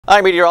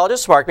I'm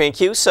meteorologist Mark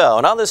Mancuso,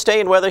 and on this day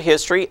in weather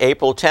history,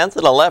 April 10th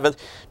and 11th,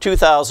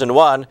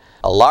 2001,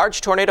 a large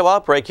tornado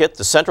outbreak hit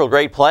the central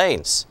Great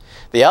Plains.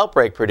 The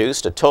outbreak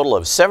produced a total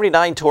of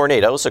 79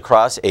 tornadoes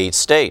across 8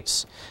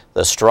 states.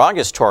 The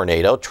strongest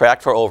tornado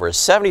tracked for over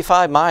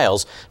 75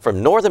 miles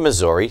from northern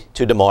Missouri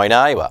to Des Moines,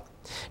 Iowa.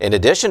 In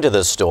addition to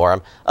this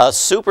storm, a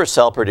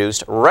supercell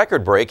produced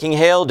record-breaking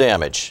hail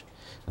damage.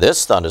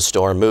 This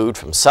thunderstorm moved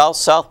from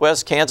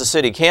south-southwest Kansas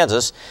City,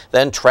 Kansas,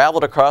 then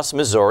traveled across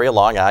Missouri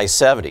along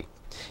I-70.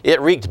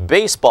 It wreaked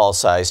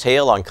baseball-sized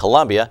hail on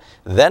Columbia,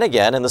 then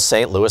again in the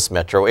St. Louis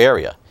metro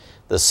area.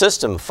 The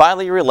system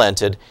finally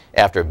relented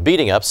after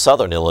beating up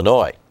southern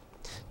Illinois.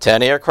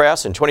 10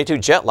 aircrafts and 22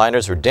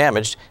 jetliners were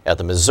damaged at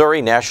the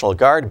Missouri National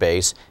Guard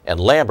Base and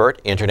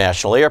Lambert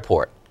International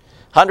Airport.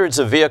 Hundreds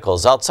of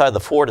vehicles outside the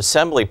Ford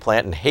assembly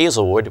plant in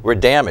Hazelwood were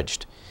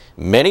damaged.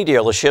 Many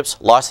dealerships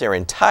lost their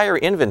entire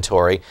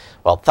inventory,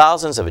 while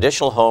thousands of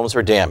additional homes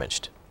were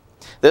damaged.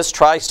 This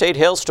tri-state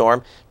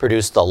hailstorm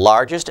produced the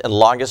largest and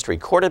longest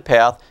recorded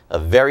path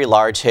of very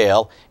large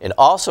hail and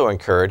also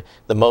incurred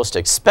the most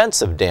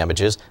expensive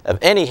damages of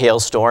any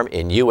hailstorm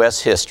in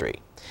U.S.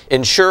 history.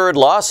 Insured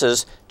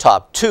losses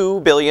topped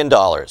 $2 billion.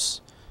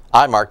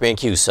 I'm Mark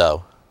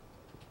Mancuso.